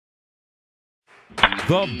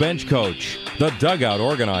The bench coach, the dugout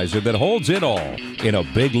organizer that holds it all in a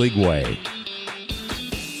big league way.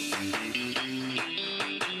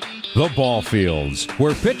 The ball fields,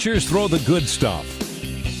 where pitchers throw the good stuff.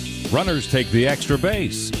 Runners take the extra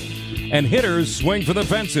base. And hitters swing for the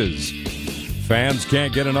fences. Fans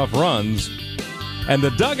can't get enough runs. And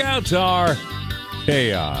the dugouts are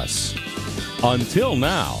chaos. Until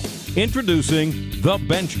now, introducing the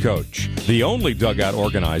bench coach, the only dugout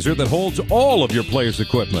organizer that holds all of your players'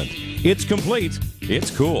 equipment. It's complete,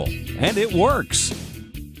 it's cool, and it works.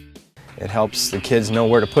 It helps the kids know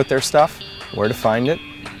where to put their stuff, where to find it,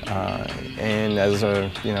 and as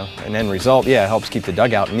an end result, it helps keep the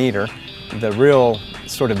dugout neater. The real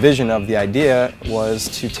sort of vision of the idea was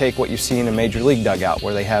to take what you see in a major league dugout,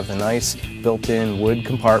 where they have the nice built-in wood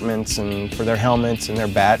compartments and for their helmets and their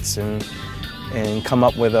bats, and come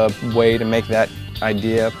up with a way to make that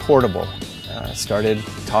idea portable. Started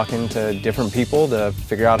talking to different people to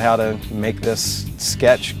figure out how to make this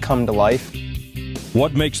sketch come to life.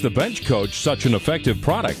 What makes the bench coach such an effective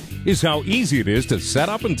product is how easy it is to set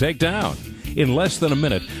up and take down. In less than a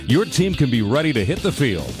minute, your team can be ready to hit the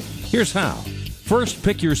field. Here's how. First,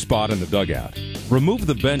 pick your spot in the dugout. Remove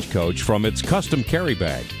the bench coach from its custom carry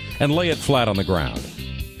bag and lay it flat on the ground.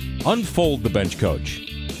 Unfold the bench coach.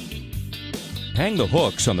 Hang the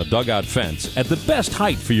hooks on the dugout fence at the best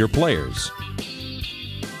height for your players.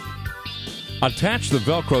 Attach the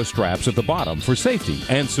Velcro straps at the bottom for safety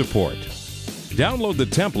and support. Download the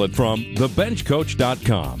template from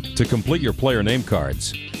thebenchcoach.com to complete your player name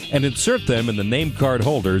cards and insert them in the name card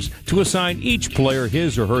holders to assign each player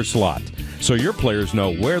his or her slot, so your players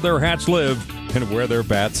know where their hats live and where their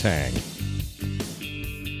bats hang.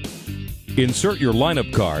 Insert your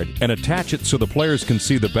lineup card and attach it so the players can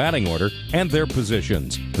see the batting order and their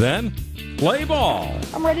positions. Then, play ball.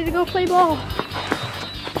 I'm ready to go play ball.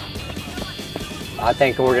 I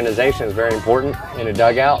think organization is very important in a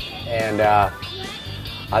dugout, and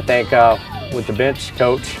I think with the bench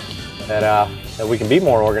coach that we can be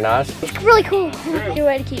more organized. It's really cool. Good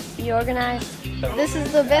way to keep you organized. This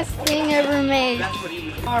is the best thing ever made.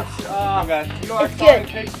 It's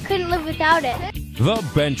good. Couldn't live without it. The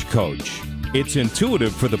bench coach. It's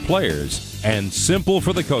intuitive for the players and simple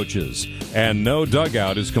for the coaches, and no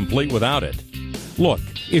dugout is complete without it. Look,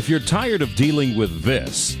 if you're tired of dealing with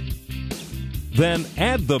this, then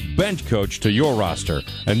add the bench coach to your roster,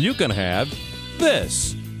 and you can have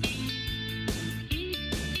this.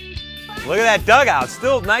 Look at that dugout,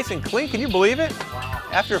 still nice and clean. Can you believe it?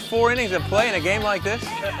 After 4 innings of play in a game like this?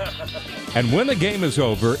 And when the game is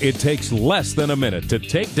over, it takes less than a minute to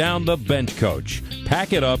take down the bench coach.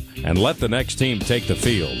 Pack it up and let the next team take the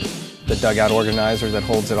field. The dugout organizer that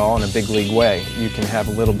holds it all in a big league way. You can have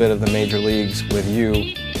a little bit of the major leagues with you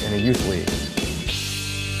in a youth league.